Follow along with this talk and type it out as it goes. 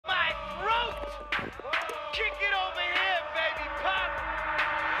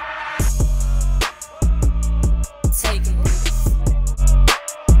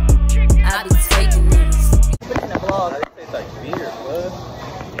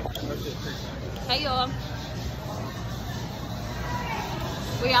Hey y'all.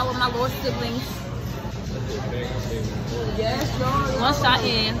 We out with my little siblings. Yes, y'all. One shot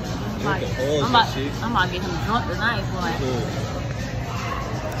in. I'm about to get him drunk tonight, boy.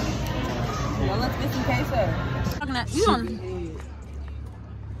 Well, let's get some queso. You don't.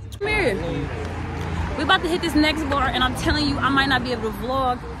 Come here. We about to hit this next bar, and I'm telling you, I might not be able to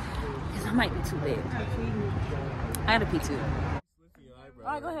vlog because I might be too big. I gotta pee too.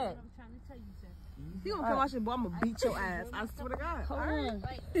 All right, go ahead. You gonna come watch it, boy? I'm gonna beat your ass. I swear to God. Hold on.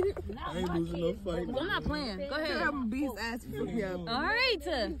 I ain't losing no fight. I'm not playing. Go ahead. I'm gonna beat his ass. Fuck you up. All right.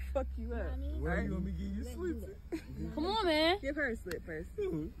 Fuck you up. Where you want me to give you slip? Come on, man. Give her a slip first. I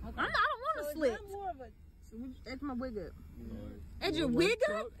don't want to slip. Edge my wig up. Edge your wig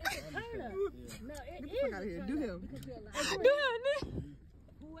up? Get the fuck out of here. Do him.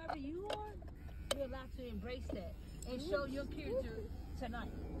 Whoever you are, you're allowed to embrace that and show your character tonight.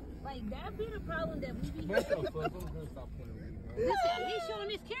 Like, that be the problem that we be having. Listen, he's showing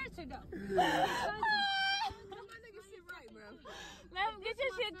his character, though. My nigga shit right, bro. Let him get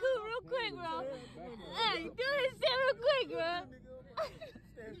your shit cool real quick, bro. Hey, do his shit real quick, bro.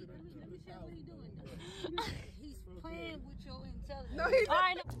 Let me show what he's doing, though. He's playing with your intelligence. No, he's All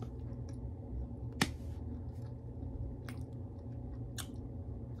right.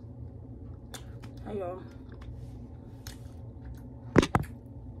 Hey, y'all.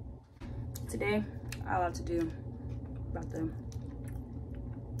 Today, I like to do about to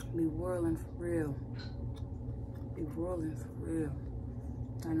be whirling for real. Be whirling for real.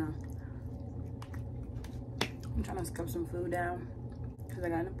 I know. I'm trying to scuff some food down because I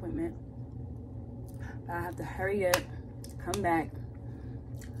got an appointment. But I have to hurry up, come back,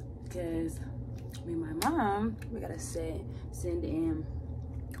 because me and my mom, we gotta send in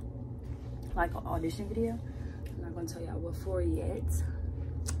like an audition video. I'm not gonna tell y'all what for yet.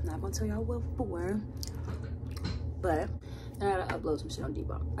 I'm not gonna tell y'all what for, but I gotta upload some shit on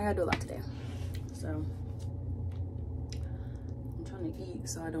Depop. I gotta do a lot today, so I'm trying to eat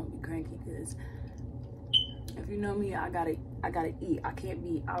so I don't be cranky. Because if you know me, I gotta eat. I can't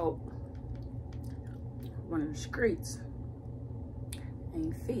be out running the streets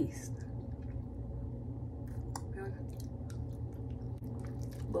and feast.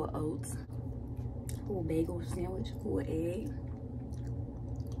 Little oats, little bagel sandwich, little egg.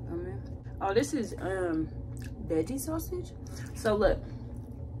 Oh, this is veggie sausage. So look,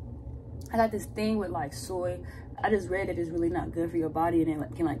 I got this thing with like soy. I just read that it's really not good for your body, and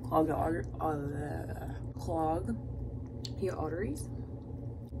it can like clog your arteries.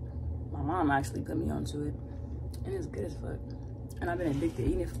 My mom actually put me onto it, and it's good as fuck. And I've been addicted to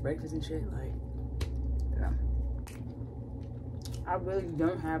eating it for breakfast and shit. Like, yeah. I really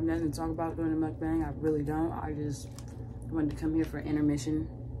don't have nothing to talk about during the mukbang. I really don't. I just wanted to come here for intermission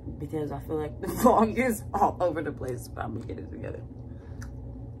because I feel like the vlog is all over the place, but I'm gonna get it together.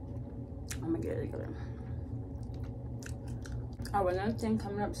 Oh, another thing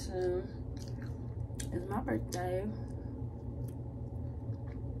coming up soon is my birthday.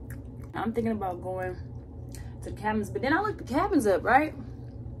 I'm thinking about going to the cabins, but then I looked the cabins up, right?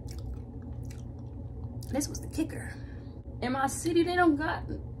 This was the kicker. In my city, they don't got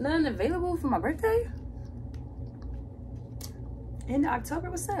nothing available for my birthday. In October,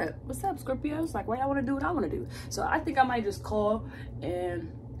 what's up? What's up, Scorpios? Like, why y'all wanna do what I wanna do? So I think I might just call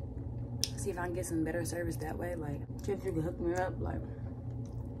and see if I can get some better service that way. Like, if you can hook me up, like,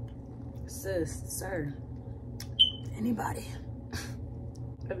 sis, sir, anybody.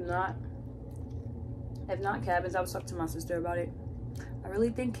 If not cabins. I was talking to my sister about it. I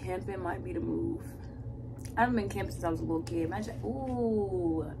really think camping might be the move. I haven't been camping since I was a little kid. Imagine,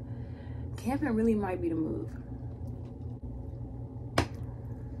 ooh, camping really might be the move.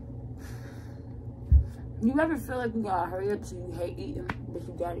 You ever feel like you gotta hurry up so you hate eating, but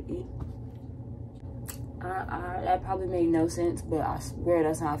you gotta eat? That probably made no sense, but I swear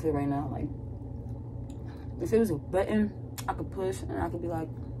that's how I feel right now. Like, if it was a button I could push and I could be like,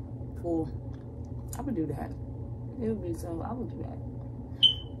 full, I would do that. It would be so, I would do that.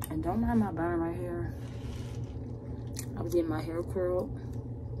 And don't mind my burn right here. I was getting my hair curled.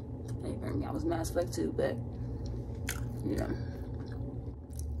 Hey, me, I was mad as fuck too, but you know.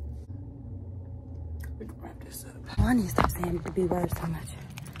 We can wrap this up. Oh, I need to stop saying the B words so much.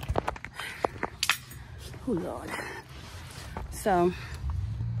 Oh Lord. So,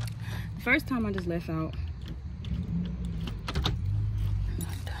 the first time I just left out.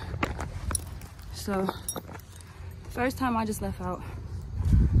 So, the first time I just left out,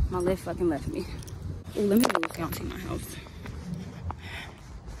 my lift fucking left me. Ooh, let me move so y'all see my house.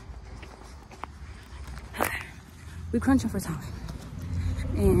 We crunching for time.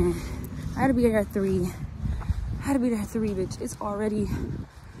 And I had to be there at 3. I had to be there at 3, bitch. It's already,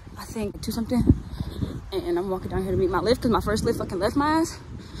 I think, 2 something. And I'm walking down here to meet my lift because my first lift fucking left my ass.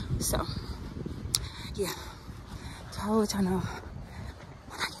 So, yeah. So I'll let y'all know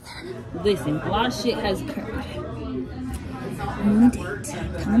when I get there. Listen, a lot of shit has occurred. On a date.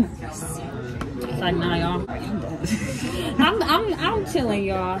 Convos. It's like, nah, y'all. I'm chilling,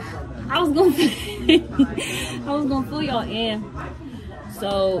 y'all. I was gonna fill y'all in.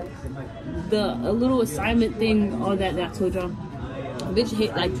 So a little assignment thing, all that I told y'all. Bitch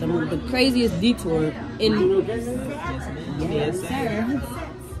hit like the craziest detour in. Yes, sir.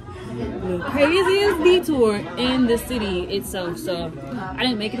 The craziest detour in the city itself. So I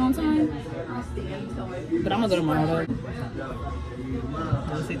didn't make it on time, but I'm gonna go tomorrow though.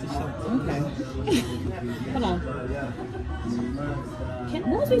 Okay. Hold on.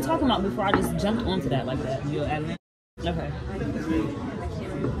 What was we talking about before I just jumped onto that like that? Okay.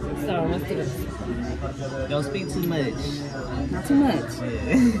 So let's do this. Don't speak too much. Not too much.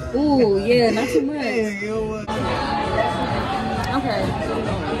 Yeah. Ooh, yeah, not too much. Okay.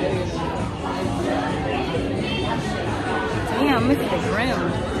 Damn, I'm missing the rim.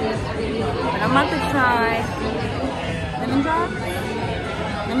 But I'm about to try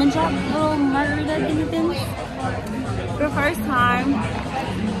lemon drop little margarita thingy things. For the first time,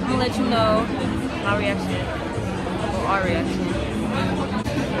 I'm gonna let you know my reaction. Or our reaction.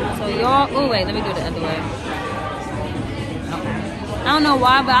 So y'all, oh wait, let me do it the other way. Okay. I don't know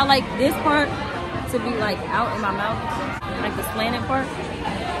why, but I like this part to be like out in my mouth. Like the slanted part.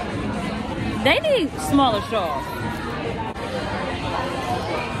 They need smaller straws.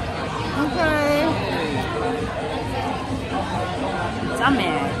 Okay. So I'm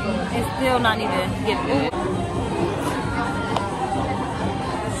mad. It's still not even getting.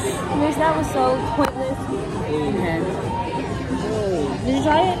 Bitch, that was so pointless. Okay. Did you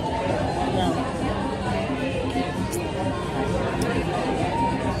try it? No.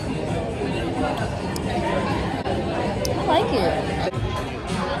 I like it.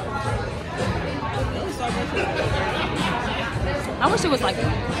 I wish it was like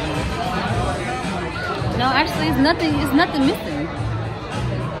that. No, actually, it's nothing missing.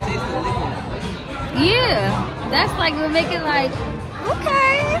 Yeah, that's like we're making like,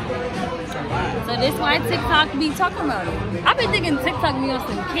 okay. So this why TikTok be talking about it. I've been thinking TikTok be on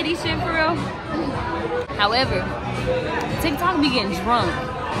some kitty shit for real. However, TikTok be getting drunk.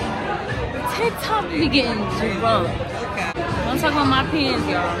 TikTok be getting drunk. Don't talk about my pins,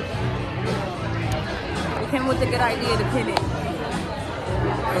 y'all. We came with a good idea to pin it.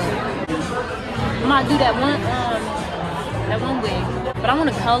 I might do that one wig, but I want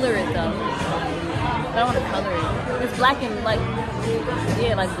to color it though. It's black and like,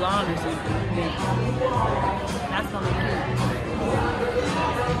 yeah, like blonde or something. That's gonna be cute.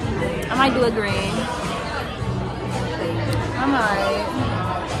 I might do a green. I might.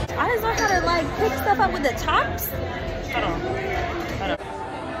 I just learned how to like pick stuff up with the tops. Hold on.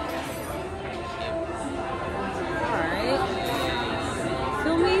 Alright.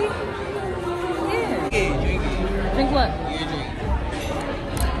 Feel me? Yeah. Drink what?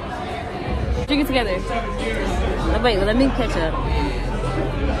 Drink it together. Wait, let me catch up.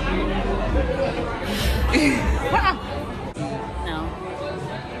 No.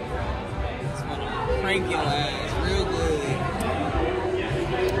 It's gonna prank your ass real good.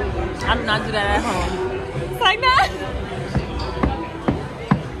 I do not do that at home. It's like that.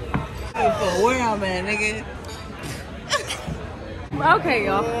 For where I'm at, nigga. Okay,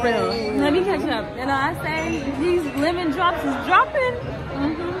 y'all, for real. Let me catch up. You know, I say these lemon drops is dropping.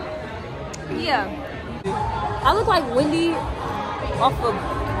 Yeah. I look like Wendy off of,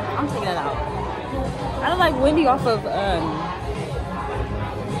 I'm taking that out. I look like Wendy off of,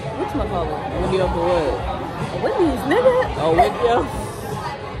 whatchamacallit? Wendy off the what? Wendy's, nigga. Oh, Wendy off?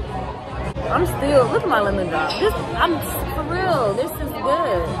 I'm still, look at my lemon drop. This, I'm, for real, this is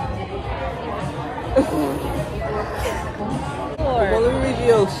good. Well, let me read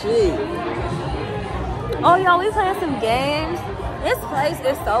your shit. Oh, y'all, we playing some games. This place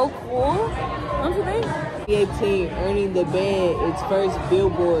is so cool. Don't you think? 2018, earning the band its first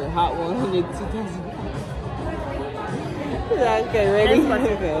Billboard Hot 100 2000. Okay, ready?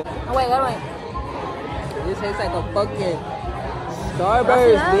 Okay. Oh, wait. This tastes like a fucking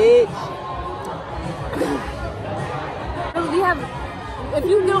Starburst, bitch. We have, if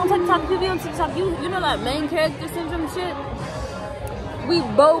you get on TikTok, you know that main character syndrome shit? We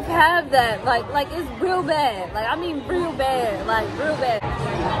both have that. Like it's real bad. Like, I mean real bad. Like, real bad.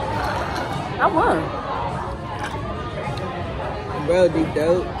 I won. Bro, deep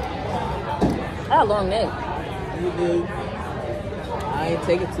dope. I got a long neck. You do. I ain't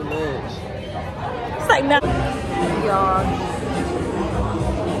ain't taking too much. It's like no. Y'all,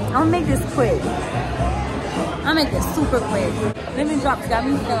 I'm gonna make this quick. I'll make this super quick. Living drops got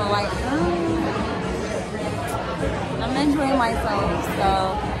me feeling like, I'm enjoying myself,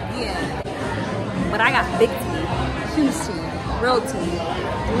 so yeah. But I got big tea, huge tea, real tea,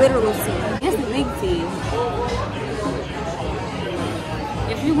 literal tea. This is big tea.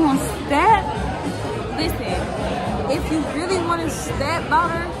 If you gonna step, listen, if you really wanna step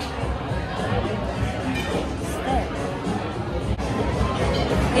about her, step.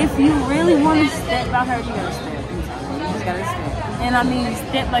 If you really wanna step about her, you gotta step. You just gotta step. And I mean,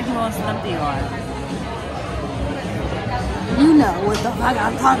 step like you want something on. You know what the fuck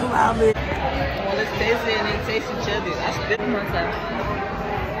I'm talking about, bitch. Well, let's taste it and then taste each other. I spit myself.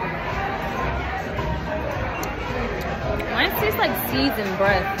 Mine tastes like seeds and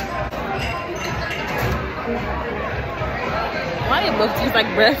breath. Why do both taste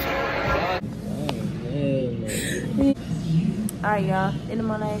like breath? Alright, y'all. End of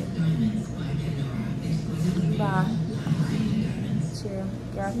my night. Bye. Chill.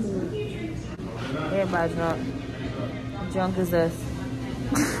 Got food. Everybody drunk. Drunk as us.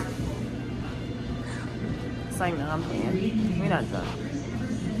 It's like, no, I'm playing. We're not drunk.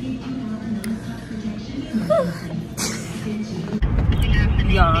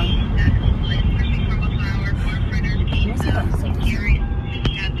 Yawn.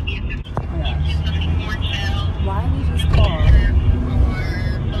 Why did we just call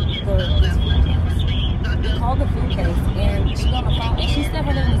we called the food case and she on the phone and she said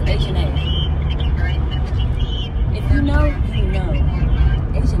her name was H&A. If you know, you know.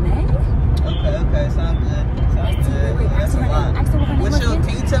 H&A? Okay, sound good. Sound good. That's a lot. What's your, can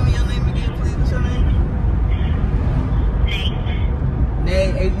you tell me your name again, please? What's your name?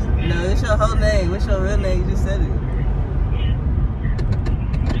 Name. No, it's your whole name. What's your real name? You just said it.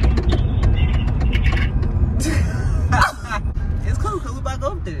 It's cool, because we about to go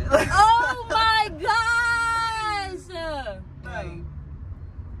up there. Oh my gosh! Like,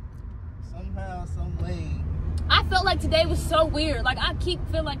 somehow, some way. I felt like today was so weird. Like, I keep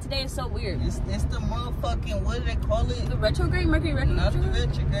feeling like today is so weird. It's the motherfucking, what do they call it? The retrograde Mercury retrograde? Not the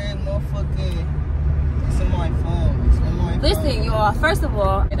retrograde, motherfucking. It's in my phone. It's in my phone. Listen, y'all, first of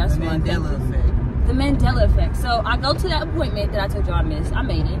all, that's the one Mandela thing. effect. The Mandela effect. So, I go to that appointment that I told y'all I missed. I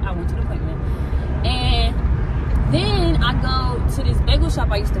made it. I went to the appointment. And then I go to this bagel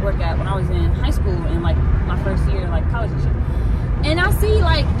shop I used to work at when I was in high school and like my first year, like college and shit. And I see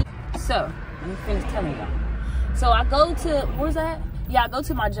like, so, let me finish telling y'all. So I go to, where's that? Yeah, I go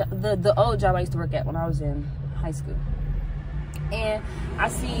to my the old job I used to work at when I was in high school. And I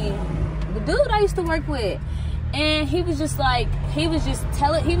see the dude I used to work with. And he was just like, he just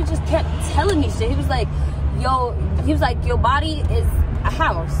kept telling me shit. He was like, your body is a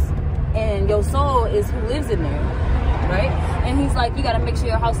house and your soul is who lives in there, right? And he's like, you gotta make sure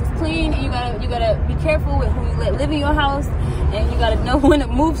your house is clean, and you gotta be careful with who you let live in your house, and you gotta know when to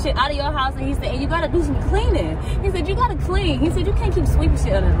move shit out of your house. And he said, and you gotta do some cleaning. He said, you gotta clean. He said, you can't keep sweeping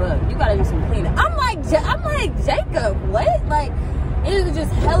shit under the rug. You gotta do some cleaning. I'm like Jacob, what? Like, it was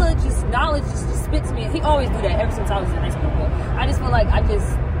just hella just knowledge just spit to me. He always do that ever since I was in high school. But I just feel like I just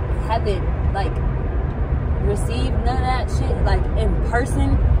haven't like received none of that shit like in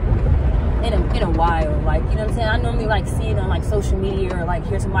person in a while. Like, you know what I'm saying? I normally like see it on like social media or like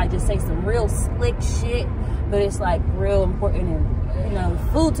hear somebody just say some real slick shit, but it's like real important and, you know,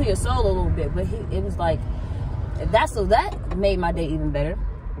 food to your soul a little bit. But it was like that made my day even better.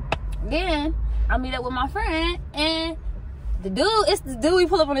 Then I meet up with my friend and it's the dude, we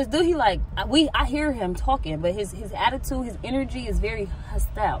pull up on this dude, he like, I hear him talking, but his attitude, his energy is very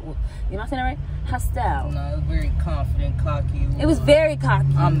hostile. You know what I'm saying, right? Hostile. No, it was very confident, cocky. It was very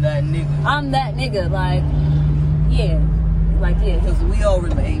cocky. I'm that nigga. Like, yeah. Like, yeah. Because we all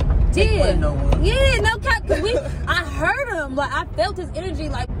relate. Yeah. No one. Yeah, no cap, because I heard him, like, I felt his energy,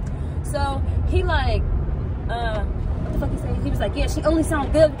 like, so he like, what the fuck he say? He was like, yeah, she only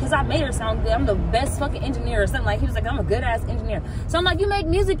sound good because I made her sound good. I'm the best fucking engineer or something. Like, he was like, I'm a good ass engineer. So I'm like, you make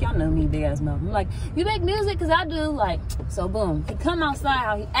music? Y'all know me, big ass mouth. I'm like, you make music? Because I do. Like, so boom. He come outside,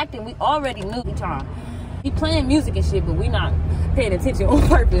 how he acting, we already knew the time. He playing music and shit, but we not paying attention on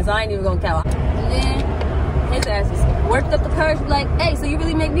purpose. I ain't even gonna count. And then his ass just worked up the courage, like, hey, so you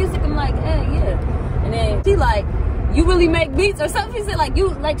really make music? I'm like, hey, yeah. And then she like, you really make beats or something? He said, like, you,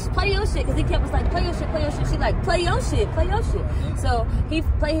 like, play your shit. Because he kept was like, play your shit, play your shit. She like, play your shit, play your shit. So he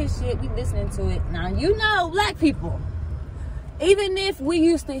play his shit, we listening to it. Now, you know, black people, even if we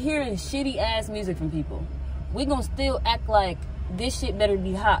used to hearing shitty ass music from people, we gonna still act like this shit better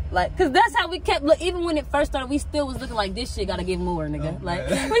be hot. Like, cause that's how we kept look. Even when it first started, we still was looking like this shit gotta get more, nigga. Oh, like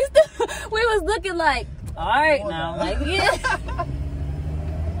we was looking like, all right now, like yeah.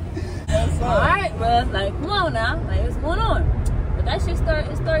 All right, bro. Like, come on now. Like, what's going on? But that shit started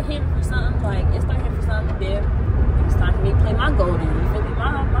hitting for something. Like, it started hitting for something. Then it was time for me to play my golden. You feel me? You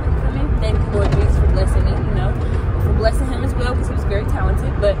feel me? Thank you, Lord Jesus, for blessing me. You know, for blessing him as well, because he was very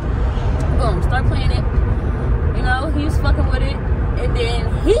talented. But boom, start playing it. You know, he was fucking with it, and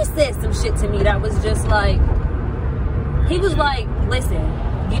then he said some shit to me that was just like, he was like, listen,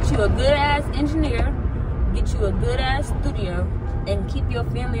 get you a good ass engineer, get you a good ass studio, and keep your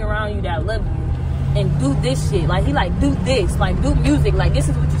family around you that love you, and do this shit. Like, he like, do this, like, do music, like, this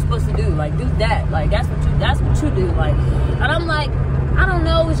is what you're supposed to do, like, do that, like, that's what you do, like. And I'm like, I don't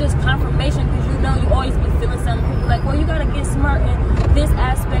know, it's just confirmation, because you know you always be feeling something. People like, well, you gotta get smart in this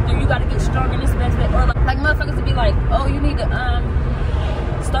aspect, or you gotta get strong in this aspect, or like motherfuckers would be like, oh, you need to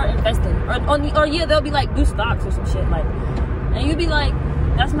start investing, or yeah, they'll be like, do stocks or some shit, like, and you'd be like,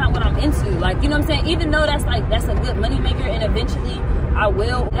 that's not what I'm into, like, you know what I'm saying? Even though that's a good money maker, and eventually I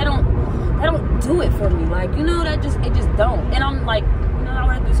will, that don't do it for me, like, you know, it just don't. And I'm like, you know, I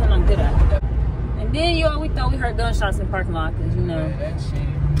want to do something I'm good at. And then we thought we heard gunshots in the parking lot, because you know, that shit.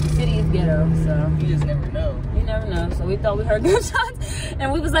 The city is ghetto, so you just never know. You never know. So we thought we heard gunshots,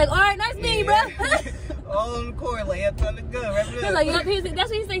 and we was like, all right, nice meeting you, bro. All on the court, like, I'm trying to go. Right. He's like, yep, that's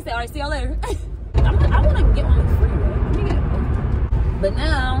what he said. All right, see y'all later. I want to get on the freeway. Let me get it. But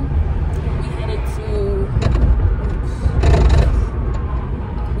now we headed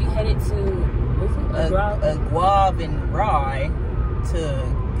to a guava and rye to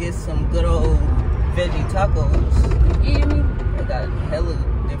get some good old veggie tacos. You hear me? They got hella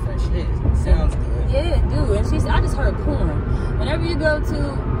different shit. Sounds good. Yeah, dude. And I just heard corn. Whenever you go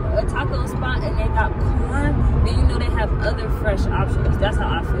to a taco spot and they got corn, then you know they have other fresh options. That's how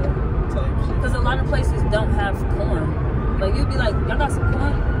I feel. Because a lot of places don't have corn. Like, you'd be like, y'all got some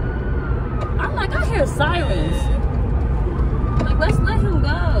corn? I'm like, I hear sirens. Like, let's let him go.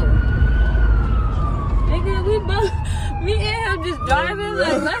 Nigga, me and him just driving.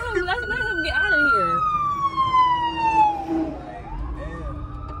 Like, let's let him get out of here.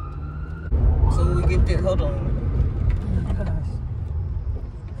 So when we get there, hold on.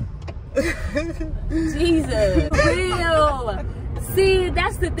 Jesus, real. See,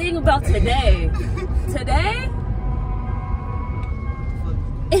 that's the thing about today. Today,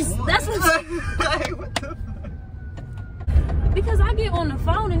 that's what the fuck? Because I get on the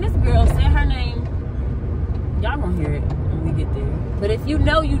phone and this girl said her name. Y'all gonna hear it when we get there. But if you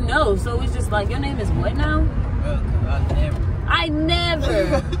know, you know. So it's just like, your name is what now? I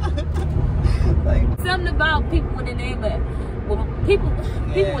never. Like, something about people with the name of, well, people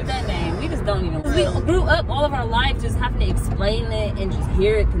with that name, we just don't even. We grew up all of our life just having to explain it and just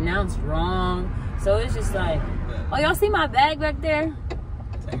hear it pronounced wrong. So it's just like, oh, y'all see my bag back there?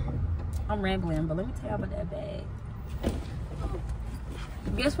 I'm rambling, but let me tell you about that bag.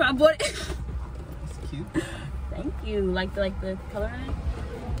 Guess where I bought it? It's cute. Thank you. Like the color in it?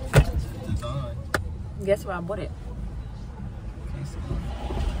 Design. Guess where I bought it?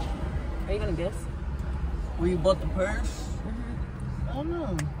 Are you gonna guess? Where you bought the purse? I don't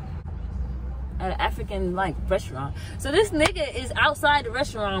know. At an African restaurant. So this nigga is outside the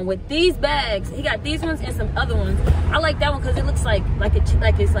restaurant with these bags. He got these ones and some other ones. I like that one because it looks like it's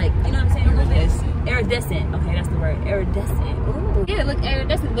like, you know what I'm saying? Iridescent. Okay, that's the word. Iridescent. Ooh. Yeah, it look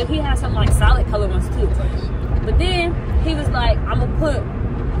iridescent, but he has some solid color ones too. But then he was like, I'm gonna put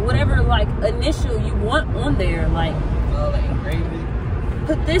whatever initial you want on there, like engraving.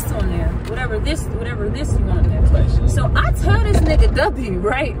 Put this on there, whatever this you want on there. So I tell this nigga W,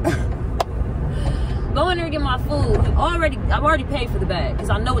 right? Go in there and get my food. I've already paid for the bag because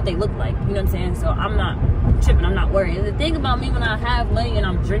I know what they look like. You know what I'm saying? So I'm not tripping. I'm not worried. And the thing about me, when I have money and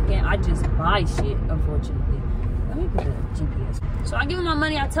I'm drinking, I just buy shit, unfortunately. Let me put the GPS. So I give him my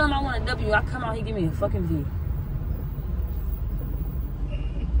money. I tell him I want a W. I come out, he give me a fucking V.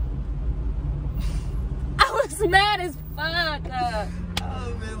 I was mad as fuck.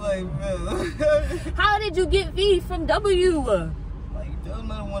 I've been like, bro. How did you get V from W? There's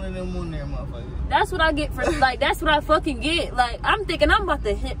another one of them on there, motherfucker. That's what I get for, that's what I fucking get. I'm thinking I'm about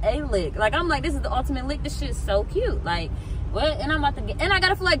to hit a lick. I'm like, this is the ultimate lick. This shit's so cute. What? And I'm about to get, and I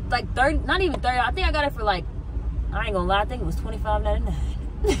got it for 30, not even 30. I think I got it for I ain't gonna lie, I think it was $25.99.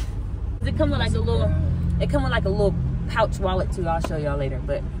 It come with a little pouch wallet too. I'll show y'all later.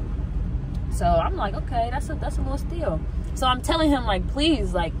 But so I'm like, okay, that's a little steal. So I'm telling him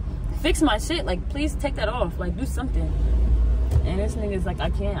please, fix my shit. Please take that off. Do something. And this nigga's like, I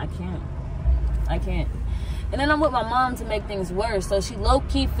can't. And then I'm with my mom to make things worse. So she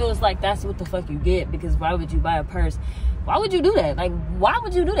low-key feels like that's what the fuck you get. Because why would you buy a purse? Why would you do that? Like, why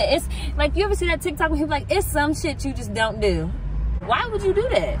would you do that? It's like, you ever see that TikTok when people like, it's some shit you just don't do. Why would you do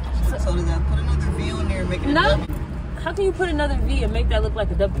that? So they gotta put another V on there and make it a W. How can you put another V and make that look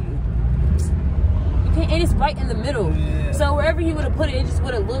like a W? You can't, and it's right in the middle. Yeah. So wherever he would have put it, it just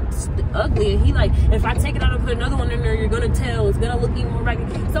would have looked ugly. And he like, if I take it out and put another one in there, you're gonna tell. It's gonna look even more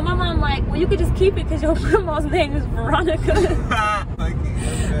ragged. So my mom like, well, you could just keep it because your grandma's name is Veronica.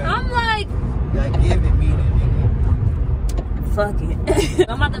 I'm like, gotta give it meaning. Fuck it.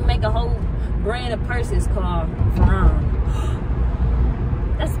 I'm about to make a whole brand of purses called Veron.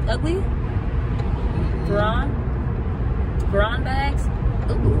 That's ugly. Veron bags.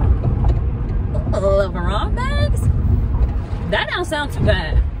 Ooh. Veron bags? That don't sound too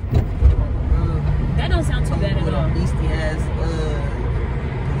bad. That don't sound too bad at all. Beastie ass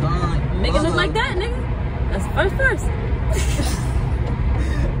Make it look like that, nigga. That's the first purse.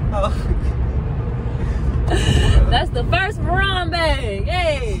 Oh. That's the first Veron bag.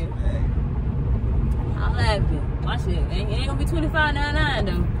 Hey. I'm laughing. My shit ain't gonna be $25.99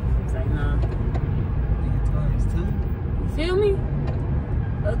 though. It's like, nah. You feel me?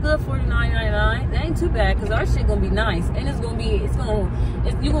 A good $49.99. That ain't too bad because our shit gonna be nice. And it's gonna be,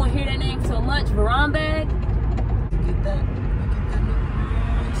 you gonna hear that name so much. Veron bag. Get that.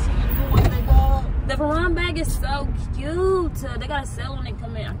 The Veron bag is so cute. They got a sale when they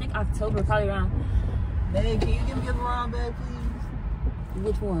come in. I think October, probably around. Hey, can you give me a Veron bag, please?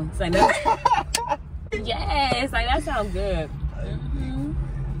 Which one? It's like that. Yes, like that sounds good. Mm-hmm.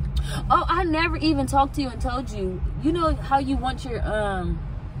 Oh, I never even talked to you and told you. You know how you want your I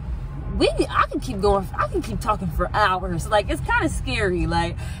can keep going. I can keep talking for hours. Like it's kind of scary.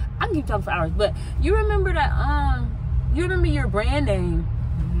 Like I can keep talking for hours. But you remember that? You remember your brand name?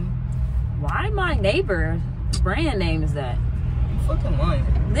 Mm-hmm. Why my neighbor's brand name is that? You fucking lying.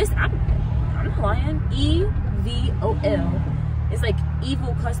 I'm not lying. EVOL. It's like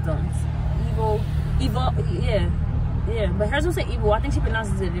Evil Customs. Evil. Yeah. But hers will say Evil. I think she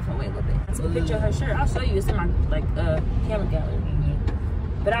pronounces it a different way a little bit. I took a picture of her shirt. I'll show you. It's in my camera gallery.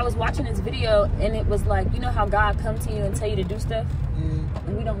 Mm-hmm. But I was watching this video and it was like, you know how God comes to you and tell you to do stuff,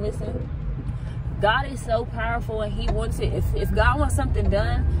 and we don't listen. God is so powerful and He wants it. If God wants something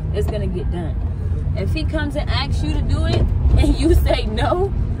done, it's gonna get done. If He comes and asks you to do it and you say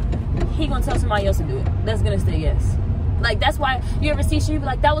no, He gonna tell somebody else to do it. That's gonna say yes. Like that's why you ever see she be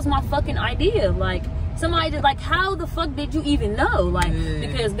like, that was my fucking idea. Like somebody just like, how the fuck did you even know? Like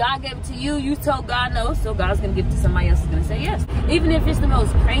because God gave it to you, you told God no, so God's gonna give it to somebody else who's gonna say yes. Even if it's the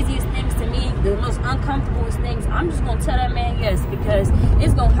most craziest things to me, the most uncomfortablest things, I'm just gonna tell that man yes because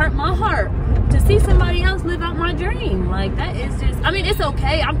it's gonna hurt my heart to see somebody else live out my dream. Like that is just, I mean, it's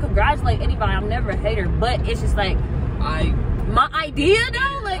okay. I'm congratulating anybody. I'm never a hater, but it's just like my idea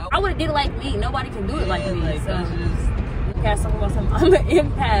though. Like I would have did it like me. Nobody can do it like me. Like, so. I'm an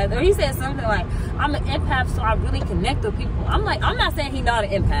empath, or he said something like, I'm an empath, so I really connect with people. I'm like, I'm not saying he's not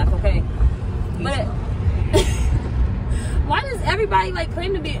an empath, okay? But why does everybody like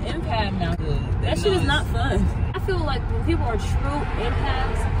claim to be an empath now? That shit is not fun. I feel like when people are true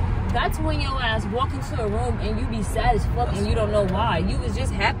empaths, that's when your ass walk into a room and you be sad as fuck and you don't know why. You was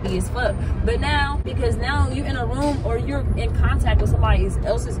just happy as fuck. But now, because now you're in a room or you're in contact with somebody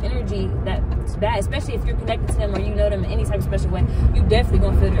else's energy that's bad, especially if you're connected to them or you know them in any type of special way, you definitely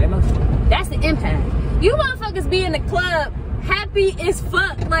gonna feel their emotions. That's the empath. You motherfuckers be in the club happy as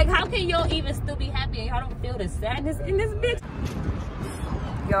fuck. Like, how can y'all even still be happy and y'all don't feel the sadness in this bitch?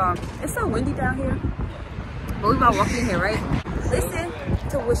 Y'all, it's so windy down here. But we about to walk in here, right? Listen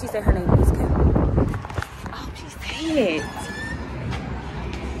to what she said her name is. I hope she say it.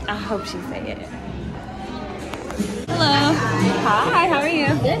 I hope she say it. Hello. Hi, how are you?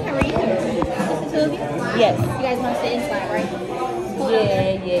 Good, how are you? This is Sylvia? Yes. You guys want to sit inside, right?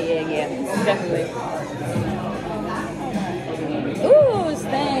 Yeah. Definitely. Ooh,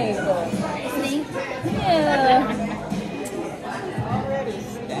 snake. Snake? Yeah.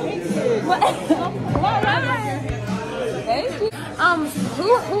 What? Thank you.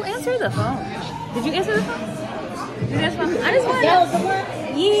 Who answered the phone? Did you answer the phone? Did you answer the phone? I just want to know.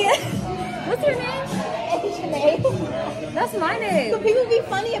 Yeah. What's your name? That's my name. So people be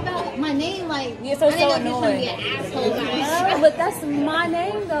funny about my name, like, you're so annoying. You're gonna be an asshole, guys. But that's my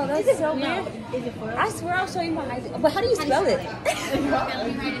name, though. That's so weird. Is it for us? I swear I'll show you my ID. But how do you spell it?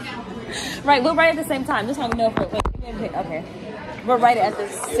 Right, we'll write it at the same time. Just want to know if it. Wait, okay. We'll write it at the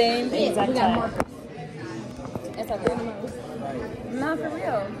same exact time. It's okay. Not for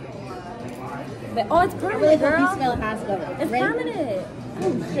real. But, oh, it's I permanent, really hope girl. you smell hot stuff. It's Ready? permanent.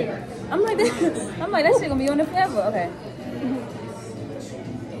 Oh shit. I'm like, that shit gonna be on the forever. Okay.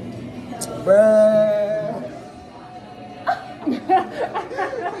 Bruh.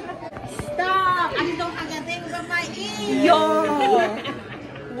 Stop! I just don't have that thing about my ear.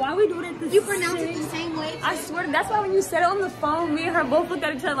 Yo. Why we doing it this You pronounce it the same way. I swear, that's why when you said it on the phone, me and her both looked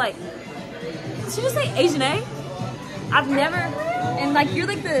at each other like, did she just say Asian A? I've never, and like you're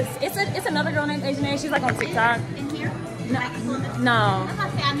like this. It's another girl named Asian A. She's like on TikTok. In here? No. I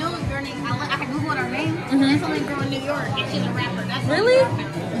say I know a girl name. I can Google her name. There's only a girl in New York, and she's a rapper. That's Really?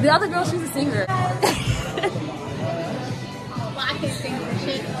 The other girl, she's a singer. Well, I can't sing for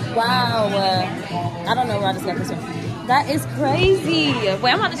shit. Wow. I don't know where I just got this from. That is crazy. Wait,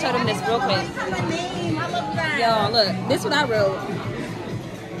 I'm about to show them this real quick. That's my name. I love that. Yo, look, this is what I wrote.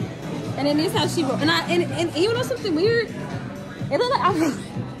 And then this is how she wrote. And you know something weird? It looked like I wrote.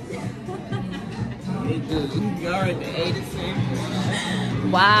 Y'all right the A the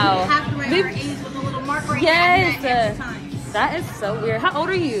same. Wow. You have to write our age with a little mark right Yes. after that every time. That is so weird. How old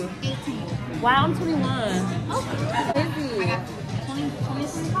are you? 18. Wow, I'm 21. Oh, I Crazy. got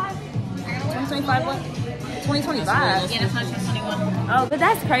 2025. 2025 what? 2025. Yeah, that's not 21. Oh, but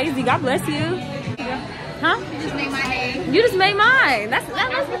that's crazy. God bless you. Huh? You just made my name. You just made mine.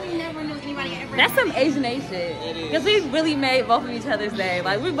 I really never knew anybody ever. That's some Asian A shit. Because we really made both of each other's day.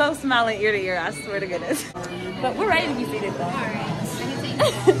 Like, we both smiling ear to ear, I swear to goodness. But we're ready to be seated, though. Alright.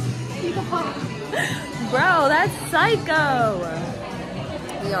 You can pop. Bro, that's psycho.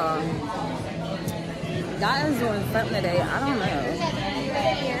 Y'all. God is doing something today. I don't know.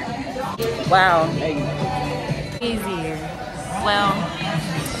 Wow. Easier. Well,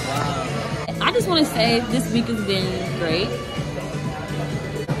 I just want to say this week has been great.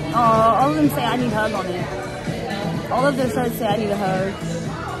 Oh, all of them say I need a hug on it. All of their shirts say I need a hug.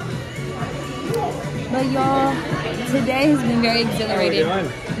 But y'all, today has been very exhilarating. How are you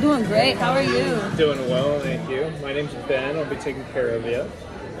doing? Doing great. How are you? Doing well, thank you. My name's Ben. I'll be taking care of you.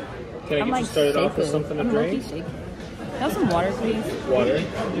 Can I get you started off with something to drink? Have some water, please. Water.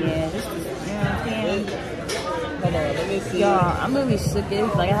 Yeah, just, you know what I'm saying? Hold on, let me see. Y'all, I'm really shook.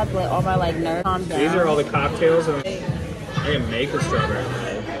 It's like I have to let all my like nerves calm down. These are all the cocktails. I can make a strawberry.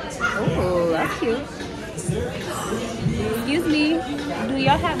 Oh, that's cute. Excuse me, do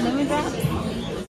y'all have lemon drops?